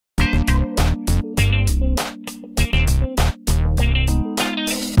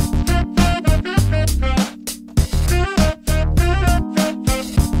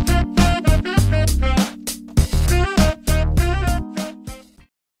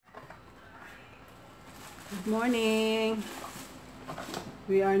Good morning.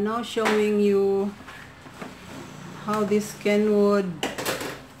 We are now showing you how this Kenwood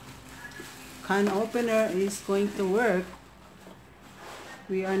can opener is going to work.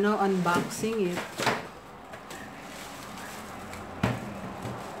 We are now unboxing it.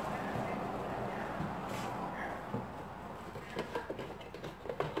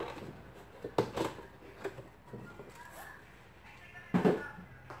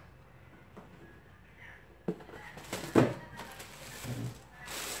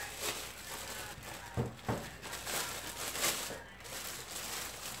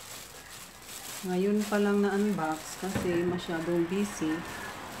 Ngayon pa lang na-unbox kasi masyadong busy.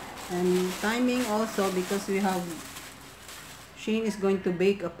 And timing also because Shane is going to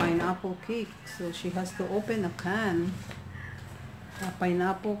bake a pineapple cake. So she has to open a can. A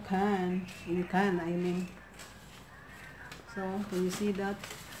pineapple can. I mean. So, can you see that?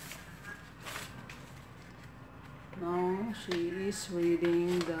 Now, she is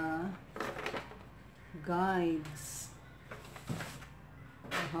reading the guides.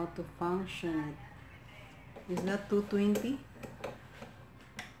 How to function it. Is that 220?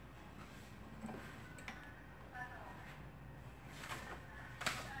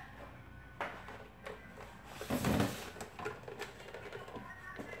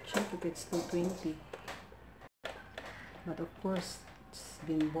 Check if it's 220. But of course, it's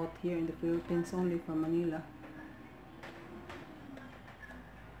been bought here in the Philippines only from Manila.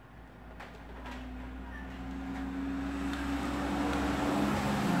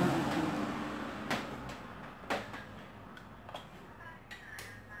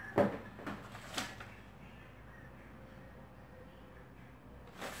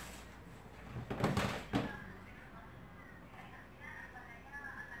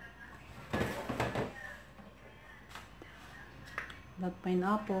 That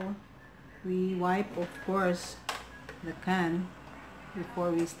pineapple, we wipe of course the can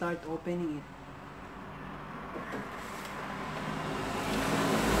before we start opening it.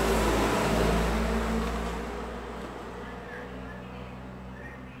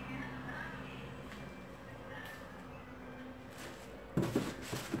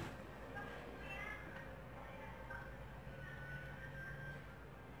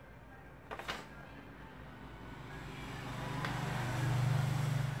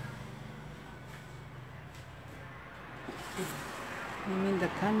 I mean the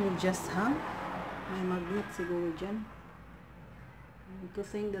can will just hang. May magnet siguro dyan. To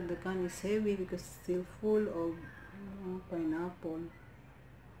think that the can is heavy because it's still full of pineapple.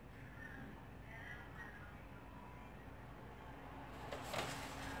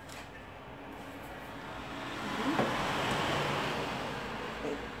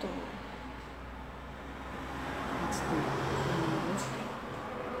 Ito. Let's do it.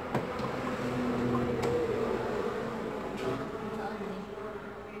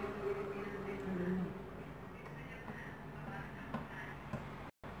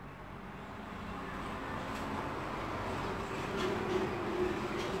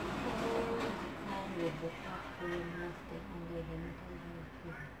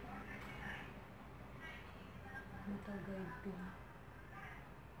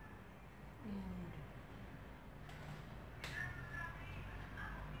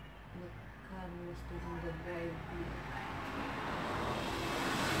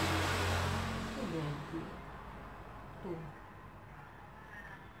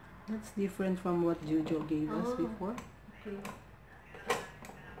 That's different from what Jojo gave us before. Okay.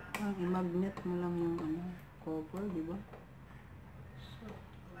 I-magnet mo lang yung cover, di ba?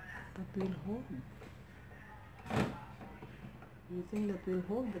 That will hold. You think that will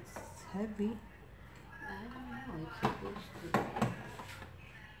hold? That's heavy. I don't know. It's supposed to.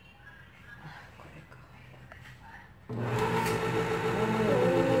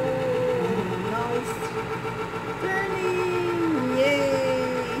 Now it's turning! Yay!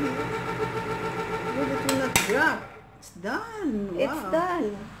 Good, it will not drop. It's done! Wow. It's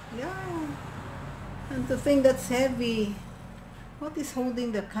done. Yeah. And to think that's heavy. What is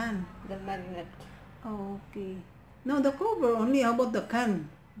holding the can? The magnet. Oh, okay. No, the cover only. How about the can?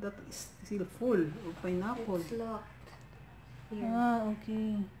 That is still full of pineapple. It's locked. Here. Ah,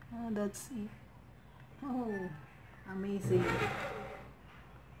 okay. Ah, that's it. Oh, amazing.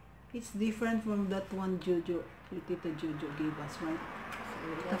 It's different from that one Jojo, Tita Jojo gave us, right?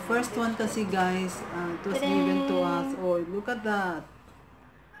 The first one kasi guys, it was given to us. Oh, look at that.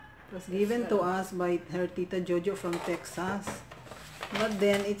 It was given to us by her Tita Jojo from Texas. But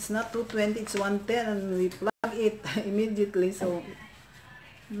then, it's not 220, it's 110 and we plug it immediately. So,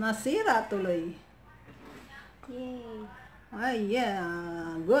 nasira tuloy. Yay. Ay,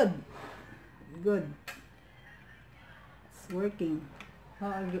 yeah. Good. Good. working.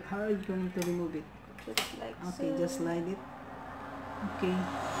 How are you going to remove it? Just like Okay, so. just slide it. Okay.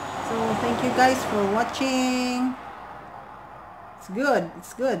 So thank you guys for watching. It's good.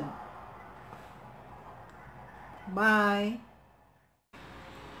 It's good. Bye.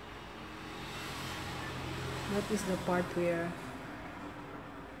 That is the part where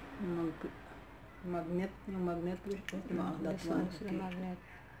magnet, yung magnet, that This one. one is the Okay. magnet.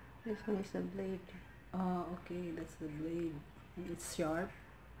 This one is the blade. Okay, that's the blade. And it's sharp.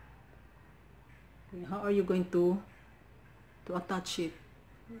 Okay, how are you going to attach it?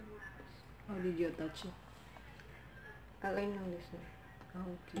 How did you attach it? Align on this one.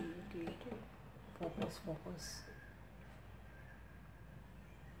 Okay, okay. Focus, focus.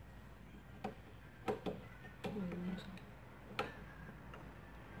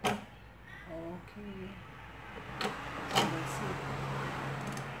 Okay.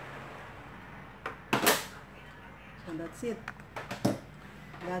 So that's it.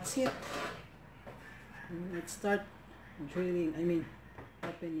 That's it. Let's start drilling.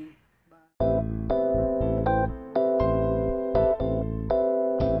 Opening.